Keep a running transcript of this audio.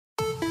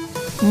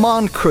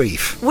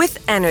Moncrief with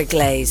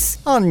Energlaze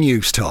on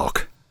News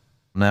Talk.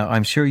 Now,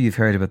 I'm sure you've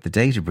heard about the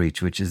data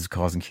breach, which is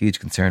causing huge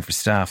concern for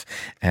staff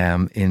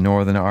in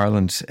Northern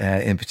Ireland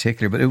in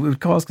particular, but it would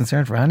cause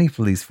concern for any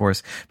police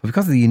force. But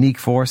because of the unique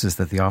forces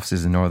that the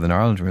officers in Northern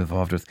Ireland are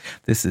involved with,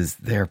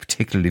 they're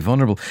particularly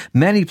vulnerable.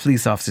 Many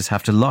police officers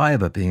have to lie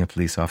about being a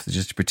police officer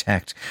just to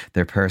protect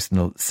their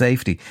personal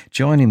safety.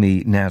 Joining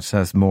me now to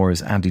tell us more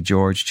is Andy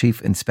George,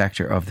 Chief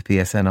Inspector of the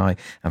PSNI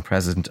and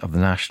President of the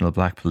National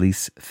Black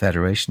Police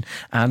Federation.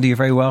 Andy, you're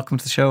very welcome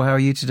to the show. How are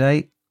you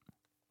today?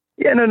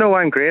 Yeah, no,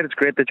 I'm great. It's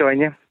great to join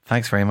you.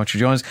 Thanks very much for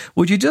joining us.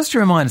 Would you just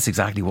remind us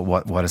exactly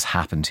what has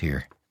happened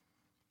here?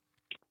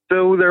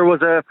 So there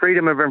was a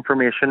Freedom of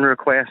Information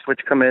request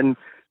which came in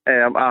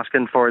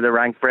asking for the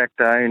rank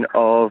breakdown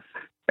of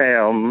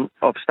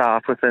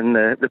staff within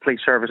the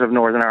Police Service of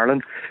Northern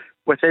Ireland.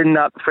 Within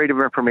that Freedom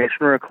of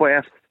Information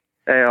request,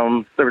 there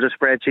was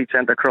a spreadsheet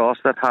sent across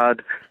that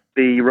had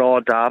the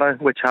raw data,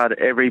 which had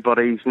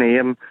everybody's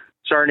name,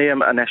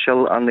 surname,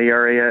 initial, and the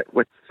area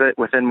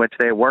within which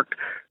they worked,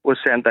 was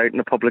sent out in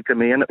the public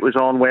domain. It was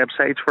on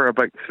websites for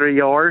about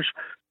 3 hours,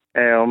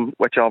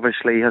 which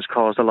obviously has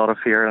caused a lot of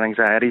fear and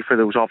anxiety for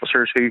those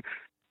officers who,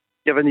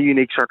 given the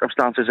unique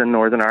circumstances in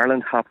Northern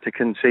Ireland, have to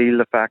conceal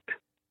the fact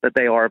that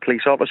they are a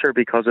police officer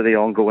because of the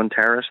ongoing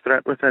terrorist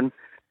threat within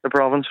the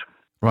province.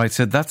 Right,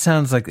 so that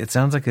sounds like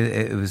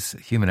it was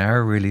human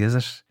error, really, is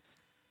it?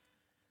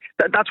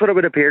 That's what it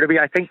would appear to be.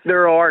 I think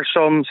there are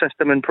some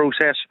system and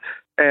process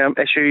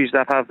issues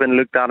that have been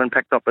looked at and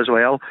picked up as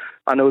well.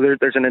 I know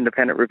there's an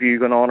independent review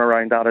going on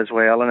around that as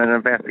well, and an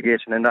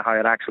investigation into how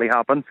it actually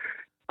happened.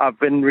 I've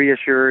been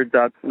reassured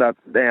that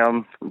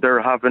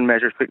there have been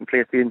measures put in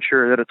place to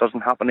ensure that it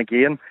doesn't happen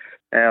again.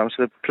 So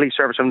the Police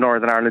Service of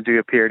Northern Ireland do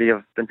appear to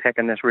have been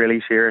taking this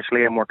really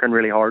seriously and working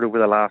really hard over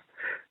the last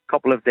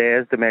couple of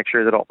days to make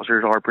sure that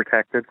officers are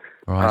protected,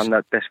 right, and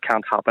that this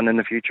can't happen in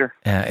the future.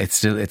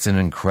 It's an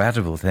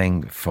incredible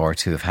thing for it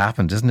to have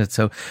happened, isn't it?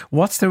 So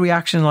what's the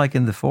reaction like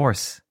in the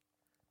force?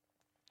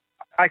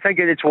 I think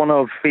it's one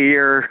of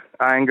fear,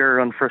 anger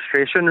and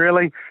frustration,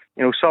 really.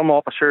 You know, some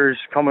officers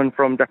coming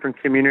from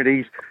different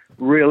communities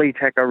really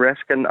take a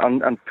risk and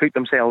put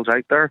themselves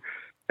out there,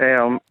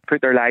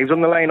 put their lives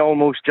on the line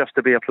almost just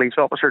to be a police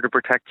officer to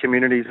protect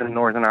communities in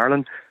Northern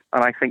Ireland.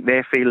 And I think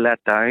they feel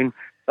let down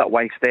that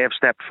whilst they have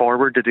stepped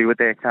forward to do what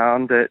they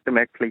can to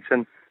make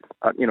policing,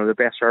 the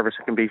best service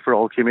it can be for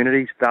all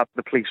communities, that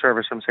the police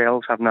service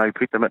themselves have now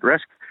put them at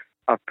risk,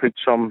 have put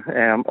some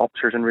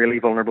officers in really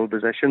vulnerable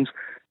positions.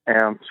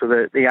 So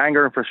the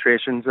anger and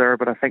frustration's there,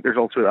 but I think there's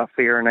also that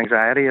fear and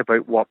anxiety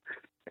about what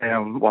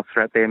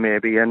threat they may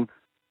be in.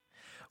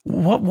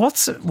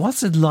 What's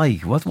it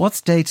like?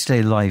 What's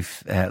day-to-day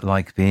life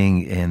like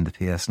being in the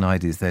PSNI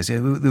these days?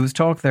 There was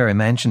talk there, I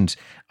mentioned,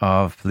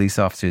 of police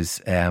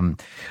officers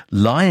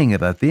lying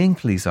about being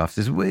police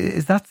officers.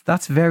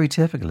 That's very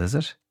typical, is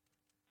it?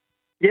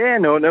 Yeah,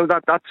 no,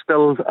 that's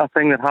still a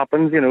thing that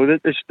happens. You know,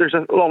 there's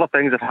a lot of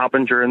things that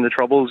happened during the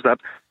Troubles that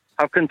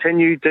have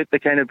continued to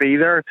kind of be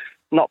there.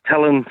 Not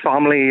telling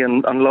family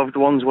and loved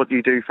ones what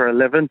you do for a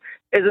living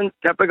isn't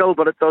typical,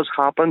 but it does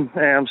happen.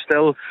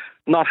 Still,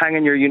 not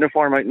hanging your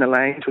uniform out in the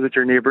line so that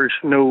your neighbours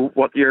know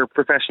what your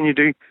profession you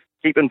do.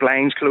 Keeping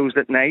blinds closed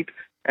at night.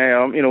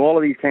 All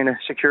of these kind of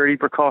security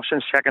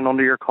precautions, checking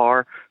under your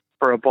car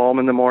for a bomb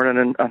in the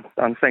morning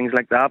and things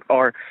like that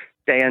are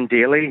day and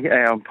daily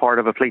part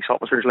of a police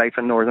officer's life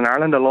in Northern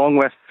Ireland, along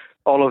with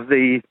all of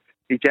the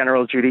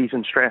general duties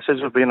and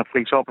stresses of being a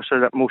police officer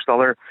that most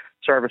other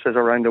services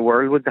around the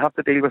world would have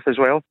to deal with as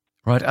well.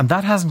 Right, and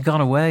that hasn't gone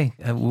away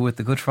with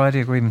the Good Friday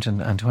Agreement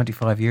and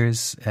 25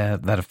 years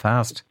that have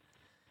passed.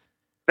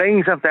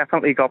 Things have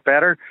definitely got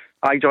better.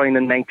 I joined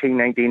in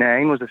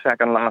 1999, was the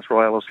second last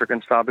Royal Ulster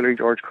Constabulary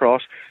George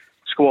Cross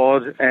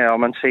squad,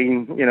 and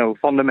seen,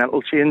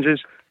 fundamental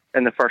changes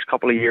in the first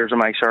couple of years of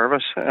my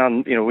service.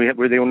 And,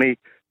 we're the only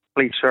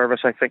police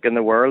service, I think, in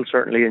the world,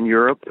 certainly in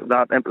Europe,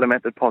 that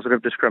implemented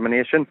positive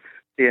discrimination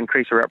to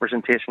increase the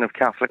representation of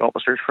Catholic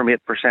officers from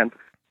 8%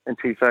 in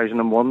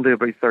 2001 to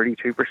about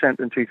 32%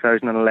 in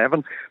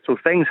 2011. So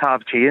things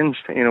have changed.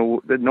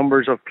 The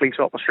numbers of police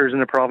officers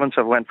in the province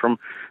have went from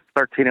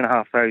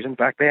 13,500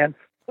 back then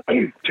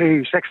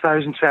to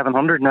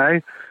 6,700 now.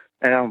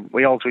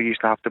 We also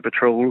used to have to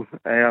patrol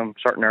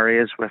certain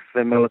areas with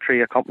the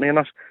military accompanying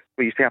us.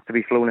 We used to have to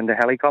be flown in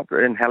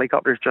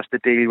helicopters just to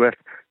deal with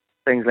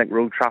things like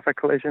road traffic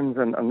collisions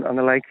and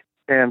the like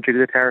due to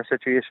the terror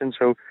situation.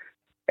 So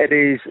it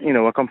is,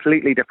 a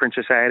completely different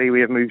society.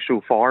 We have moved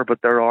so far,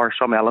 but there are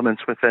some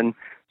elements within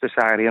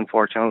society,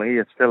 unfortunately,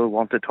 that still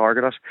want to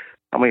target us.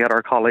 And we had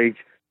our colleague,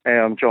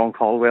 John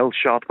Caldwell,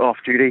 shot off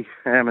duty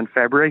in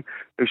February,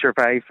 who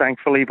survived,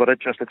 thankfully, but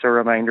it's a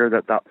reminder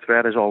that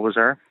threat is always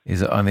there.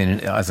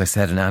 As I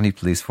said, in any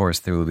police force,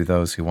 there will be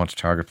those who want to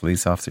target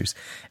police officers,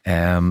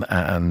 and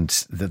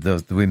there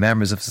will be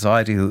members of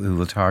society who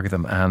will target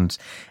them, and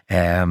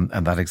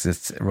that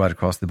exists right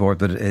across the board.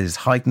 But it is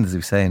heightened, as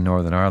we say, in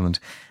Northern Ireland.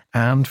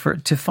 And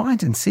to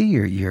find and see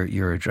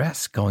your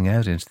address going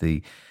out into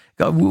the...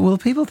 Will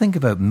people think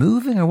about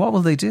moving, or what will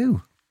they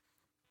do?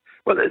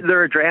 Well,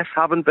 their address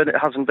hasn't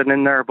been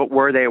in there, but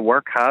where they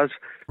work has.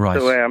 Right.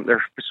 So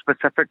their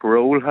specific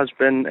role has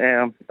been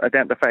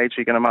identified. So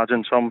you can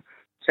imagine some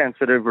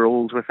sensitive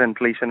roles within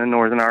policing in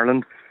Northern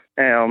Ireland.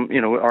 There's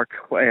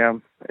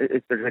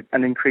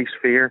an increased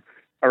fear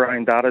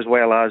around that, as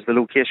well as the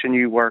location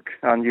you work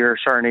and your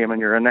surname and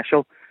your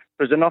initial.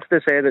 There's enough to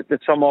say that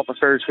some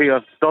officers who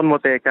have done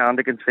what they can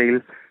to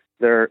conceal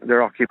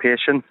their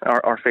occupation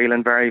are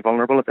feeling very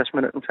vulnerable at this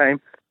minute in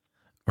time.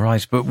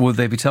 Right, but would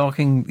they be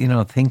talking,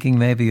 thinking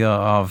maybe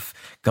of,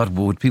 God,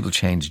 would people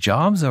change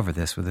jobs over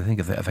this? Would they think,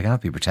 if I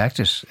can't be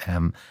protected,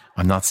 I'm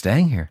not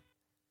staying here?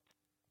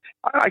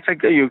 I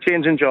think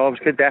changing jobs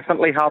could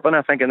definitely happen.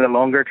 I think in the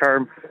longer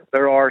term,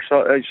 there are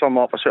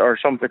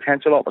some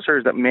potential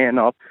officers that may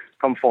not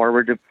come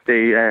forward to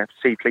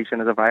see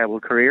policing as a viable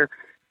career,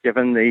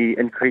 given the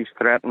increased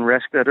threat and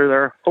risk that are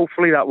there.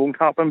 Hopefully that won't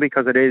happen,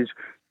 because it is,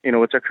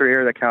 it's a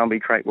career that can be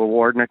quite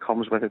rewarding. It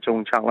comes with its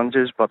own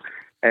challenges, but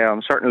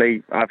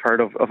certainly I've heard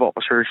of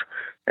officers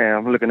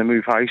looking to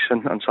move house,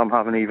 and some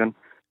haven't even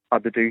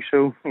had to do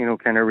so,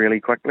 kind of really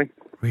quickly.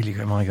 Really,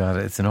 oh my God,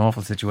 it's an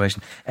awful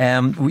situation.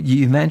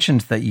 You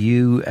mentioned that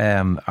you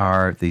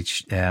are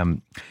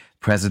the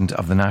president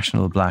of the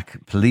National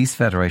Black Police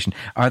Federation.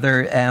 Are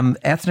there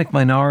ethnic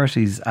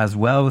minorities as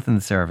well within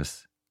the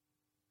service?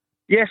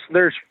 Yes,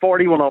 there's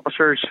 41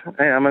 officers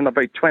and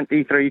about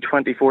 23,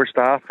 24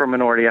 staff from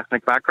minority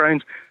ethnic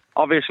backgrounds.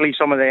 Obviously,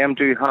 some of them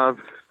do have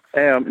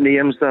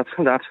names that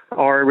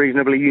are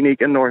reasonably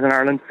unique in Northern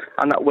Ireland,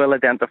 and that will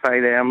identify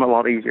them a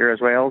lot easier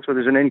as well. So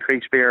there's an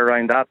increased fear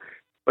around that.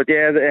 But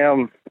yeah,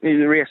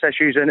 the race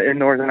issues in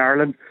Northern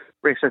Ireland,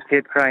 racist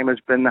hate crime has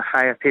been the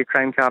highest hate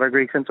crime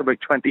category since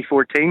about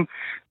 2014.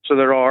 So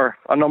there are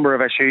a number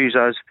of issues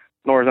as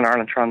Northern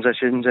Ireland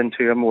transitions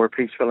into a more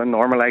peaceful and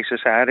normalised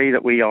society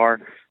that we are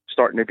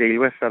starting to deal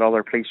with, that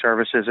other police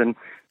services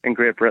in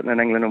Great Britain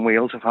and England and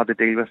Wales have had to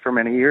deal with for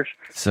many years.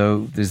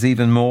 So there's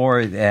even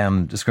more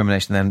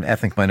discrimination than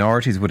ethnic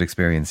minorities would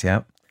experience,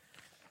 yeah?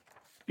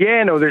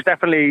 Yeah, no, there's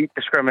definitely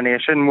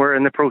discrimination. We're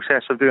in the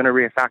process of doing a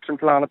race action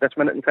plan at this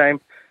minute in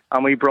time,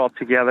 and we brought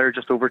together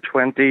just over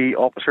 20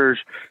 officers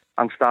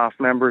and staff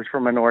members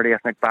from minority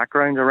ethnic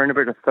backgrounds, around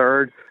about a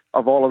third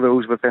of all of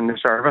those within the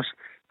service.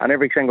 And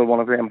every single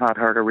one of them had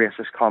heard a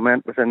racist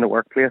comment within the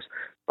workplace.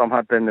 Some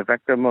had been the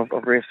victim of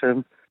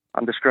racism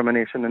and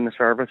discrimination in the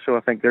service. So I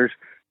think there's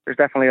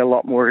definitely a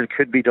lot more that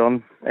could be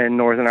done in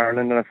Northern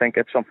Ireland, and I think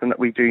it's something that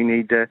we do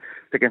need to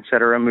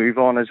consider and move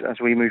on as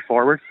we move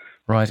forward.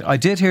 Right. I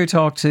did hear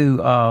talk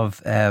too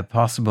of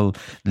possible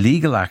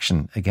legal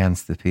action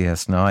against the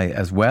PSNI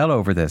as well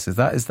over this. Is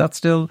that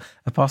still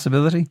a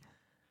possibility?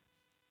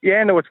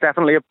 Yeah, no, it's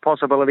definitely a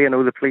possibility. I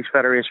know the Police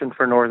Federation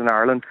for Northern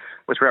Ireland,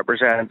 which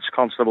represents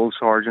constables,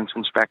 sergeants,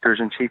 inspectors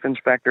and chief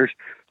inspectors,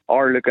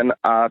 are looking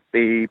at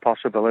the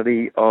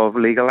possibility of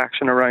legal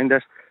action around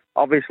this.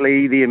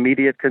 Obviously, the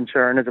immediate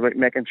concern is about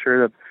making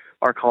sure that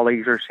our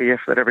colleagues are safe,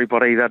 that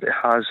everybody that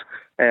has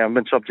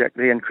been subject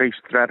to the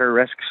increased threat or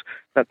risks,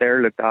 that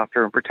they're looked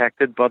after and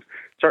protected. But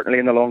certainly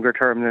in the longer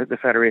term, the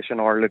Federation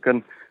are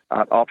looking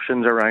at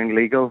options around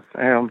legal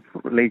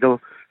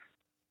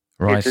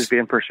cases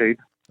being pursued.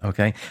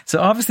 Okay.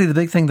 So obviously the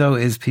big thing though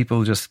is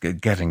people just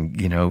getting,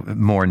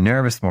 more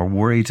nervous, more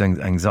worried,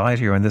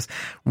 anxiety around this.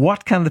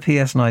 What can the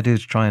PSNI do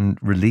to try and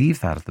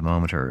relieve that at the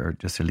moment, or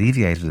just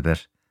alleviate it a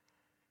bit?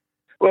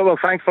 Well,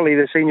 thankfully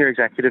the senior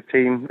executive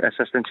team,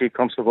 Assistant Chief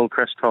Constable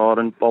Chris Todd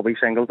and Bobby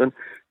Singleton,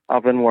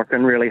 have been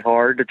working really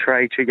hard to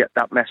try to get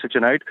that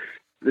messaging out.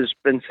 There's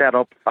been set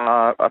up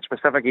a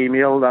specific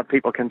email that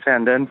people can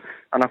send in,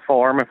 and a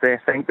form if they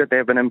think that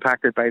they've been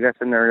impacted by this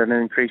and they're an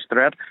increased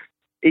threat.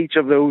 Each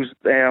of those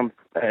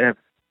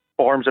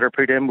forms that are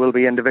put in will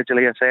be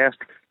individually assessed,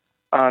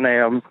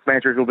 and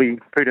measures will be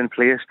put in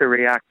place to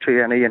react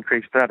to any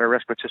increased threat or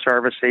risk which the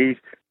service sees,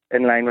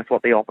 in line with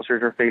what the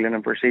officers are feeling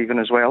and perceiving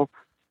as well.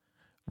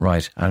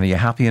 Right. And are you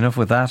happy enough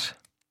with that?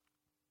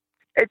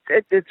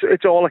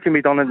 It's all that can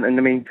be done in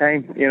the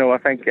meantime. I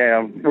think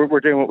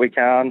we're doing what we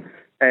can.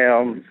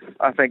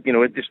 I think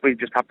we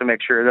just have to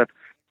make sure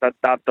that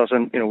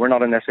doesn't, we're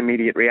not in this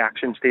immediate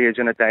reaction stage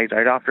and it dies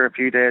out after a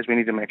few days. We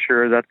need to make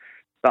sure that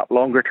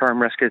longer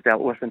term risk is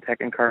dealt with and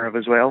taken care of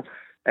as well.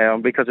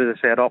 Because as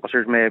I said,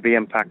 officers may be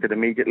impacted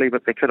immediately,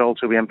 but they could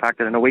also be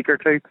impacted in a week or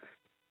two.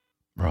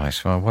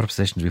 Right. Well, what a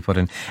position to be put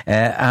in.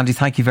 Andy,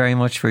 thank you very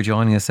much for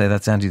joining us.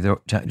 That's Andy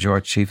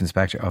George, Chief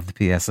Inspector of the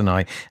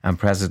PSNI and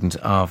President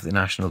of the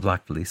National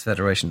Black Police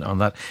Federation, on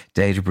that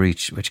data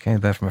breach which came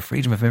about from a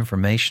Freedom of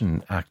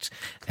Information Act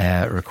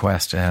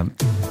request.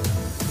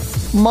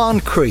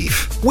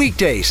 Moncrief,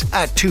 weekdays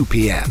at 2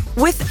 p.m.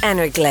 with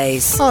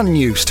Energlaze on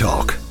News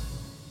Talk.